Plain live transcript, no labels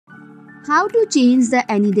How to change the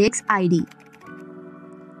AnyDesk ID.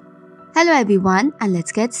 Hello everyone, and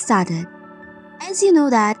let's get started. As you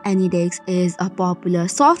know that AnyDesk is a popular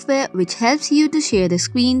software which helps you to share the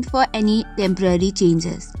screen for any temporary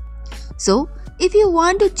changes. So, if you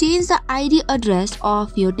want to change the ID address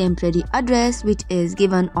of your temporary address which is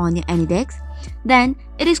given on your AnyDesk, then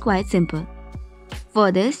it is quite simple.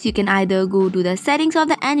 For this, you can either go to the settings of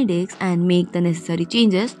the AnyDesk and make the necessary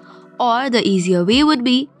changes, or the easier way would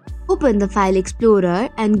be open the File Explorer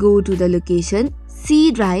and go to the location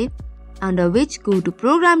C drive, under which go to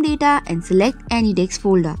Program Data and select AnyDesk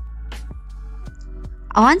folder.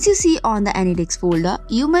 Once you see on the AnyDesk folder,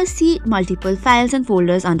 you must see multiple files and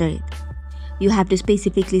folders under it. You have to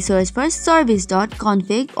specifically search for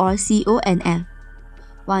service.config or conf.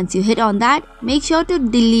 Once you hit on that, make sure to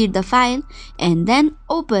delete the file and then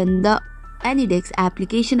open the AnyDesk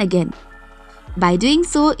application again. By doing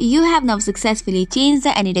so, you have now successfully changed the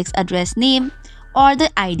AnyDesk address name or the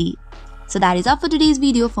ID. So that is all for today's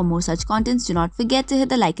video. For more such contents, do not forget to hit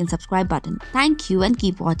the like and subscribe button. Thank you and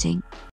keep watching.